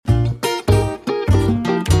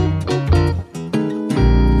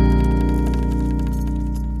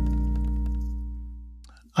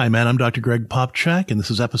Hi, man. I'm Dr. Greg Popchak, and this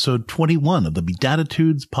is episode 21 of the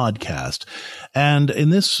Bedatitudes podcast. And in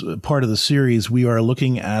this part of the series, we are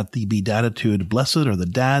looking at the Bedatitude, blessed are the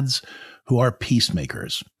dads who are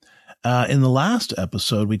peacemakers. In the last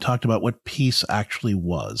episode, we talked about what peace actually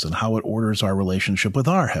was and how it orders our relationship with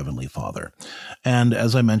our Heavenly Father. And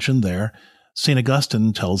as I mentioned there, St.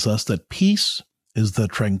 Augustine tells us that peace is the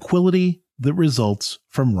tranquility that results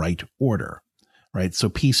from right order, right? So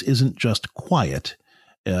peace isn't just quiet,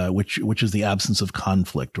 which is the absence of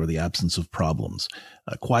conflict or the absence of problems.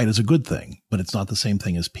 Quiet is a good thing, but it's not the same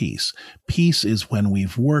thing as peace. Peace is when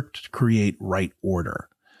we've worked to create right order.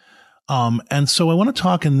 And so I want to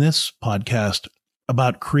talk in this podcast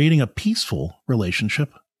about creating a peaceful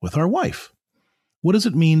relationship with our wife. What does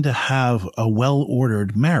it mean to have a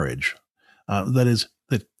well-ordered marriage that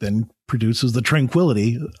then produces the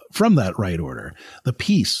tranquility from that right order, the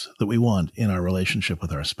peace that we want in our relationship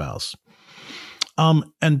with our spouse?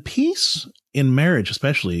 And peace in marriage,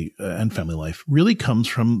 especially, and family life, really comes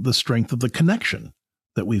from the strength of the connection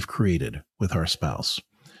that we've created with our spouse.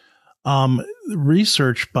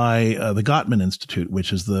 Research by the Gottman Institute,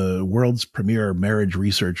 which is the world's premier marriage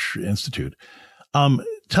research institute,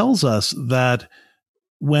 tells us that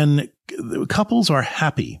when couples are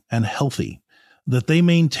happy and healthy, that they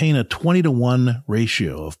maintain a 20-to-1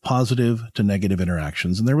 ratio of positive to negative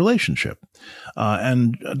interactions in their relationship.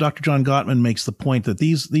 And Dr. John Gottman makes the point that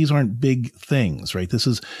these aren't big things, right? This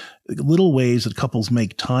is little ways that couples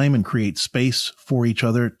make time and create space for each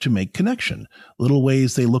other to make connection. Little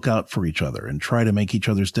ways they look out for each other and try to make each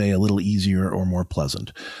other's day a little easier or more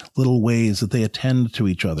pleasant. Little ways that they attend to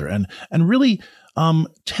each other and really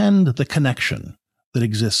tend the connection that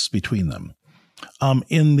exists between them.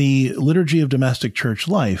 In the Liturgy of Domestic Church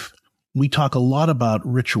Life, we talk a lot about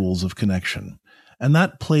rituals of connection, and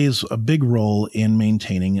that plays a big role in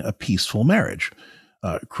maintaining a peaceful marriage,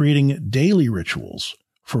 creating daily rituals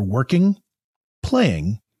for working,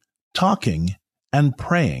 playing, talking, and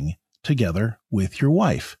praying together with your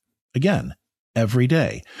wife. Again, every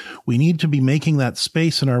day. We need to be making that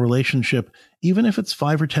space in our relationship, even if it's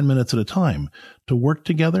 5 or 10 minutes at a time, to work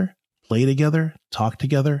together, play together, talk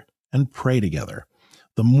together, and pray together.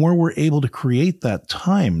 The more we're able to create that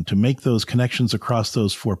time to make those connections across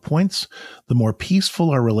those 4 points, the more peaceful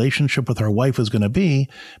our relationship with our wife is going to be,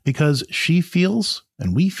 because she feels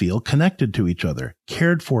and we feel connected to each other,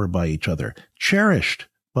 cared for by each other, cherished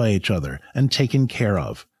by each other, and taken care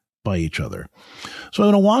of by each other. So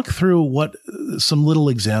I'm going to walk through what some little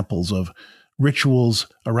examples of rituals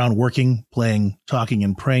around working, playing, talking,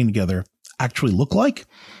 and praying together actually look like,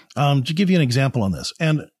 to give you an example on this.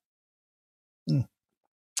 And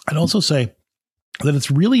I'd also say that it's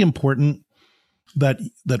really important that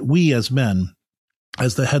we as men,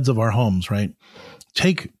 as the heads of our homes, right,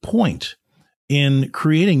 take point in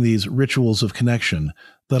creating these rituals of connection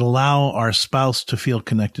that allow our spouse to feel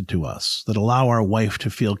connected to us, that allow our wife to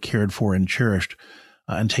feel cared for and cherished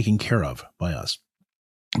and taken care of by us.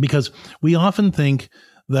 Because we often think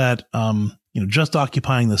that, just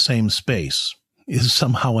occupying the same space is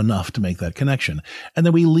somehow enough to make that connection. And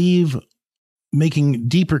then we leave making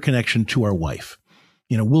deeper connection to our wife.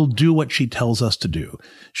 We'll do what she tells us to do.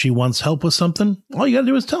 She wants help with something. All you got to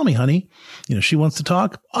do is tell me, honey. She wants to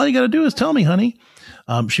talk. All you got to do is tell me, honey.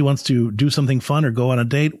 She wants to do something fun or go on a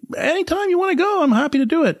date. Anytime you want to go, I'm happy to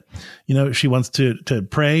do it. She wants to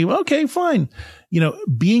pray. Okay, fine.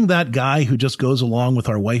 Being that guy who just goes along with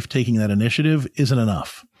our wife taking that initiative isn't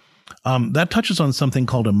enough. That touches on something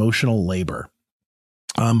called emotional labor.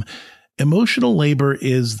 Emotional labor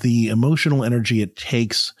is the emotional energy it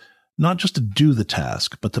takes not just to do the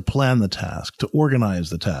task, but to plan the task, to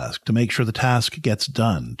organize the task, to make sure the task gets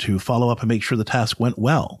done, to follow up and make sure the task went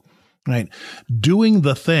well, right? Doing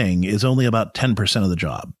the thing is only about 10% of the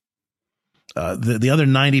job. The other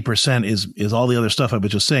 90% is all the other stuff I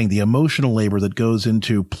was just saying, the emotional labor that goes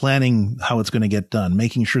into planning how it's going to get done,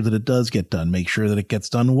 making sure that it does get done, make sure that it gets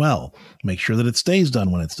done well, make sure that it stays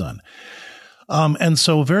done when it's done. And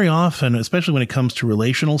so very often, especially when it comes to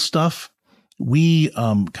relational stuff, we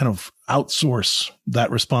kind of outsource that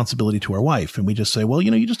responsibility to our wife. And we just say, well,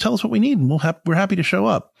 you just tell us what we need and we're happy to show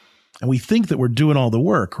up. And we think that we're doing all the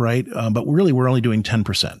work, right? But really, we're only doing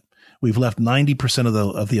 10%. We've left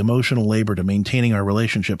 90% of the emotional labor to maintaining our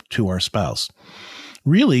relationship to our spouse.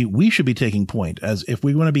 Really, we should be taking point as if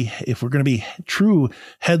we're going to be true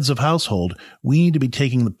heads of household, we need to be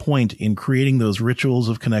taking the point in creating those rituals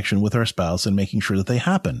of connection with our spouse and making sure that they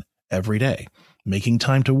happen every day, making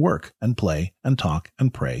time to work and play and talk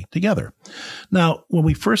and pray together. Now, when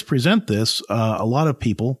we first present this, a lot of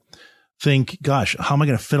people think, gosh, how am I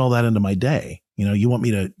going to fit all that into my day? You want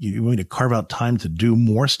me to carve out time to do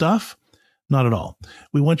more stuff? Not at all.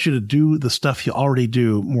 We want you to do the stuff you already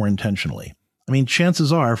do more intentionally. I mean,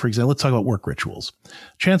 chances are, for example, let's talk about work rituals.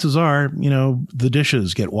 Chances are, the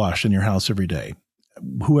dishes get washed in your house every day,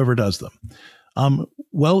 whoever does them.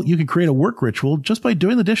 Well, you can create a work ritual just by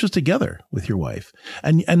doing the dishes together with your wife,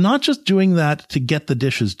 and not just doing that to get the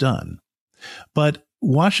dishes done, but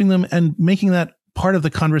washing them and making that part of the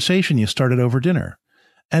conversation you started over dinner,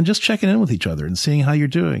 and just checking in with each other and seeing how you're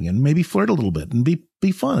doing, and maybe flirt a little bit and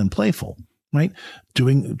be fun and playful, right?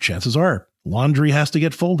 Chances are laundry has to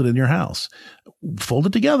get folded in your house. Fold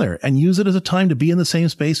it together and use it as a time to be in the same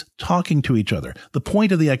space, talking to each other. The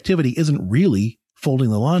point of the activity isn't really folding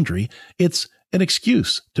the laundry. It's an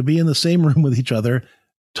excuse to be in the same room with each other,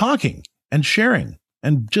 talking and sharing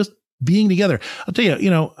and just being together. I'll tell you, I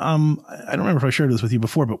don't remember if I shared this with you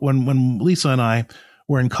before, but when Lisa and I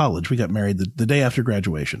were in college, we got married the day after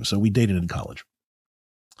graduation. So we dated in college.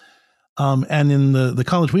 And in the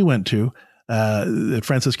college we went to, at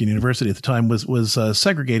Franciscan University at the time was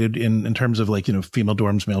segregated in terms of female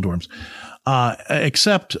dorms, male dorms,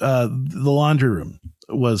 except the laundry room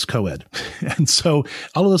was co-ed. And so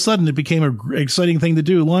all of a sudden it became an exciting thing to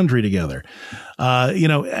do laundry together.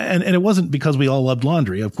 And it wasn't because we all loved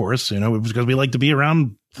laundry, of course, it was because we liked to be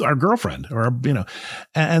around our girlfriend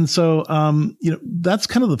and so, that's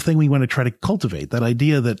kind of the thing we want to try to cultivate, that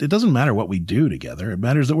idea that it doesn't matter what we do together. It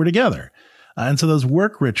matters that we're together. And so those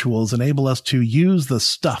work rituals enable us to use the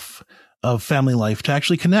stuff of family life to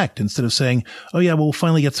actually connect, instead of saying, oh yeah, we'll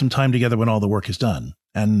finally get some time together when all the work is done.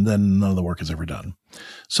 And then none of the work is ever done.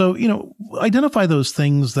 So, identify those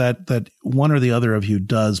things that one or the other of you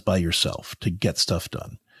does by yourself to get stuff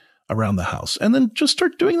done around the house, and then just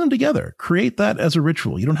start doing them together. Create that as a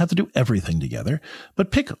ritual. You don't have to do everything together,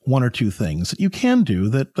 but pick one or two things that you can do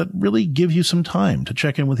that really give you some time to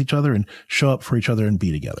check in with each other and show up for each other and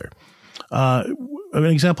be together. An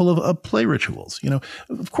example of play rituals.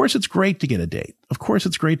 Of course it's great to get a date. Of course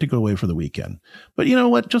it's great to go away for the weekend. But you know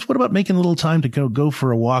what? Just what about making a little time to go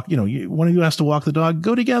for a walk? One of you has to walk the dog,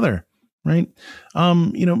 go together, right?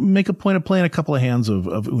 Make a point of playing a couple of hands of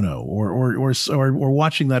Uno or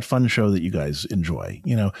watching that fun show that you guys enjoy.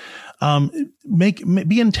 Be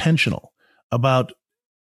intentional about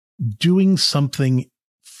doing something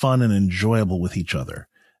fun and enjoyable with each other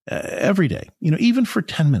every day, even for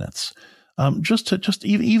 10 minutes.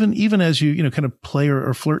 Even as you, kind of play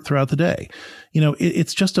or flirt throughout the day,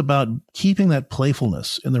 it's just about keeping that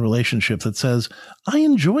playfulness in the relationship that says, I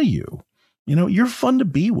enjoy you. You're fun to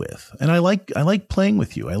be with. And I like playing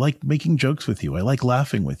with you. I like making jokes with you. I like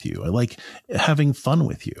laughing with you. I like having fun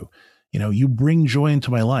with you. You bring joy into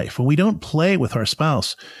my life. When we don't play with our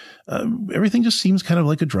spouse, everything just seems kind of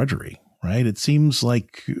like a drudgery, right? It seems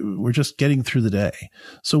like we're just getting through the day.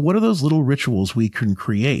 So what are those little rituals we can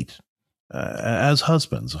create as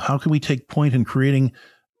husbands? How can we take point in creating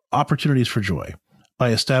opportunities for joy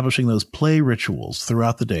by establishing those play rituals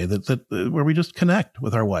throughout the day that where we just connect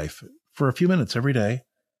with our wife for a few minutes every day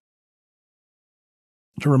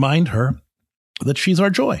to remind her that she's our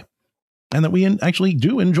joy and that we actually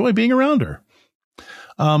do enjoy being around her.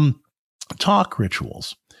 Talk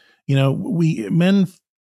rituals. Men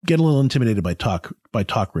get a little intimidated by talk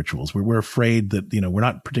rituals. We're afraid that, we're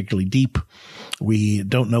not particularly deep. We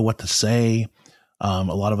don't know what to say. A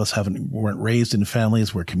lot of us weren't raised in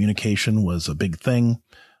families where communication was a big thing.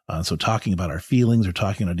 So talking about our feelings or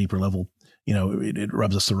talking on a deeper level, it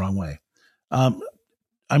rubs us the wrong way.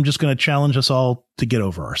 I'm just going to challenge us all to get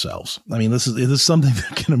over ourselves. I mean, this is something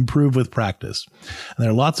that can improve with practice. And there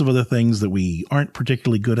are lots of other things that we aren't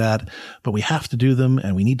particularly good at, but we have to do them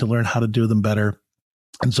and we need to learn how to do them better.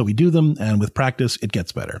 And so we do them, and with practice, it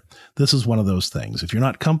gets better. This is one of those things. If you're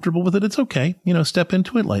not comfortable with it, it's okay. Step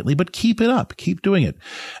into it lightly, but keep it up. Keep doing it.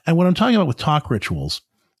 And what I'm talking about with talk rituals,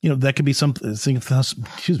 that could be something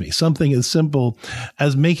as simple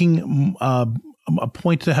as making a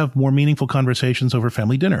point to have more meaningful conversations over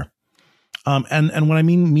family dinner. And when I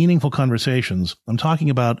mean meaningful conversations, I'm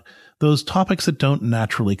talking about those topics that don't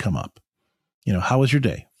naturally come up. How was your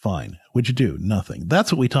day? Fine. What'd you do? Nothing.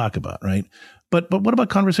 That's what we talk about, right? But what about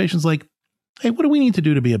conversations like, hey, what do we need to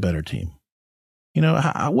do to be a better team?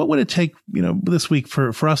 What would it take, this week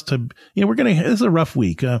for us to, this is a rough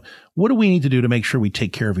week. What do we need to do to make sure we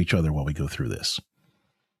take care of each other while we go through this?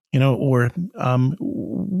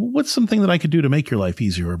 What's something that I could do to make your life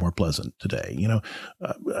easier or more pleasant today?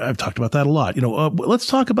 I've talked about that a lot. Let's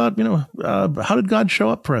talk about, how did God show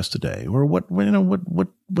up for us today? Or when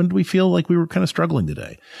did we feel like we were kind of struggling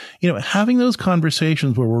today? Having those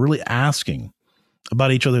conversations where we're really asking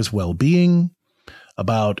about each other's well-being,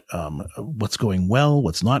 about what's going well,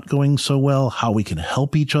 what's not going so well, how we can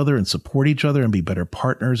help each other and support each other and be better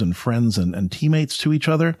partners and friends and teammates to each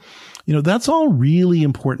other. That's all really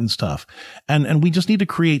important stuff. And we just need to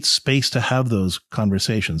create space to have those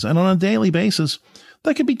conversations. And on a daily basis,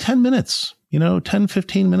 that could be 10 minutes, 10,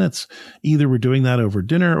 15 minutes. Either we're doing that over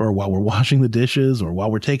dinner or while we're washing the dishes or while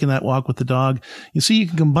we're taking that walk with the dog. You see, you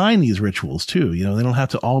can combine these rituals too. They don't have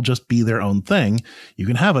to all just be their own thing. You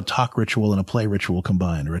can have a talk ritual and a play ritual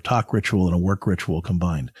combined, or a talk ritual and a work ritual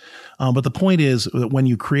combined. But the point is that when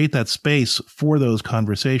you create that space for those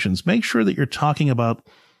conversations, make sure that you're talking about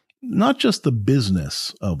not just the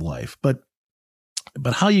business of life, but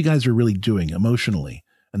how you guys are really doing emotionally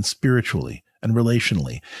and spiritually and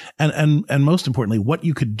relationally. And most importantly, what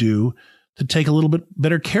you could do to take a little bit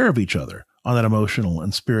better care of each other on that emotional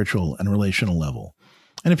and spiritual and relational level.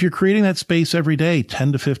 And if you're creating that space every day,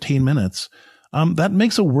 10 to 15 minutes, that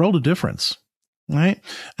makes a world of difference, right?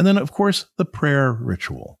 And then, of course, the prayer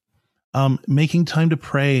ritual. Making time to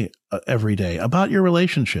pray every day about your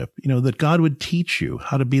relationship, that God would teach you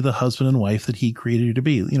how to be the husband and wife that he created you to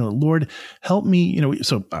be. Lord, help me,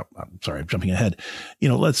 so I'm sorry, I'm jumping ahead.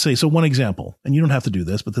 Let's say, so one example, and you don't have to do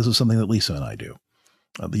this, but this is something that Lisa and I do.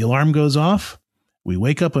 The alarm goes off. We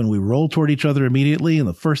wake up and we roll toward each other immediately. And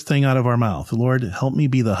the first thing out of our mouth, Lord, help me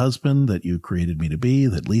be the husband that you created me to be,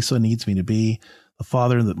 that Lisa needs me to be, the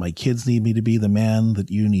father that my kids need me to be, the man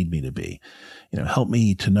that you need me to be. Help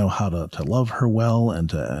me to know how to love her well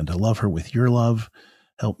and to love her with your love.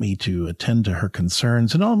 Help me to attend to her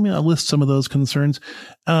concerns. And I'll list some of those concerns.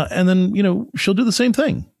 And then, she'll do the same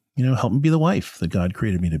thing. Help me be the wife that God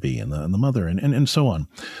created me to be, and the mother, and so on.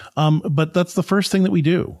 But that's the first thing that we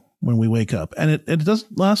do when we wake up. And it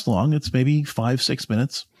doesn't last long. It's maybe 5-6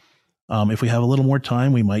 minutes. If we have a little more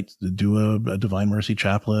time, we might do a Divine Mercy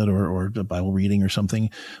chaplet or a Bible reading or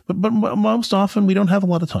something. But most often we don't have a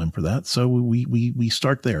lot of time for that. So we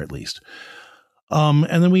start there at least.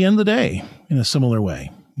 And then we end the day in a similar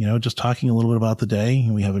way, just talking a little bit about the day.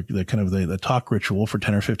 And we have the talk ritual for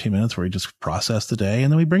 10 or 15 minutes where we just process the day,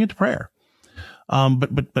 and then we bring it to prayer.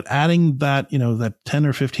 But adding that, that 10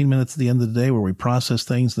 or 15 minutes at the end of the day where we process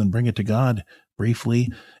things, then bring it to God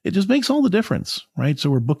briefly, it just makes all the difference, right? So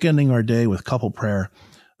we're bookending our day with couple prayer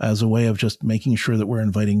as a way of just making sure that we're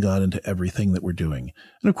inviting God into everything that we're doing.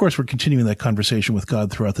 And of course, we're continuing that conversation with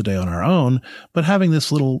God throughout the day on our own, but having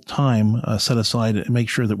this little time set aside and make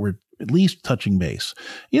sure that we're at least touching base.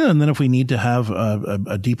 And then if we need to have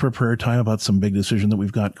a deeper prayer time about some big decision that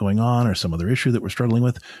we've got going on or some other issue that we're struggling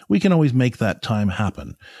with, we can always make that time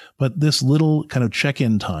happen. But this little kind of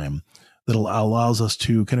check-in time that allows us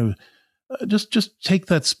to kind of just take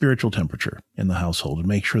that spiritual temperature in the household and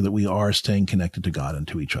make sure that we are staying connected to God and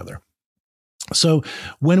to each other. So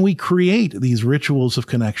when we create these rituals of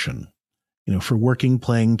connection, for working,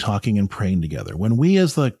 playing, talking, and praying together, when we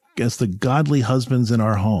as the godly husbands in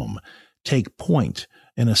our home take point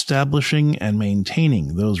in establishing and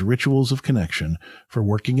maintaining those rituals of connection for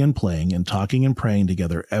working and playing and talking and praying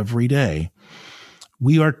together every day,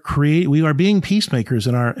 we are being peacemakers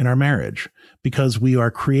in our marriage, because we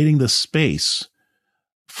are creating the space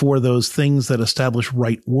for those things that establish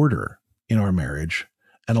right order in our marriage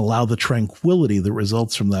and allow the tranquility that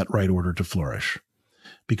results from that right order to flourish.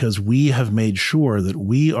 Because we have made sure that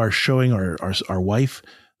we are showing our wife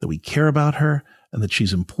that we care about her and that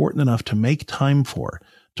she's important enough to make time for,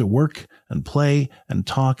 to work and play and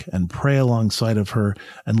talk and pray alongside of her,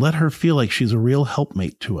 and let her feel like she's a real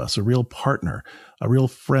helpmate to us, a real partner, a real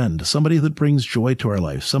friend, somebody that brings joy to our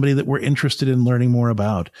life, somebody that we're interested in learning more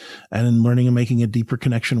about and in learning and making a deeper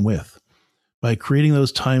connection with. By creating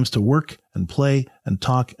those times to work and play and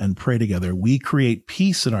talk and pray together, we create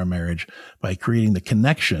peace in our marriage by creating the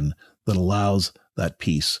connection that allows that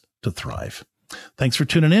peace to thrive. Thanks for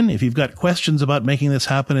tuning in. If you've got questions about making this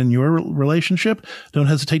happen in your relationship, don't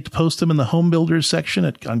hesitate to post them in the Home Builders section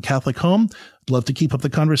on Catholic Home. I'd love to keep up the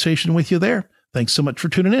conversation with you there. Thanks so much for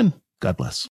tuning in. God bless.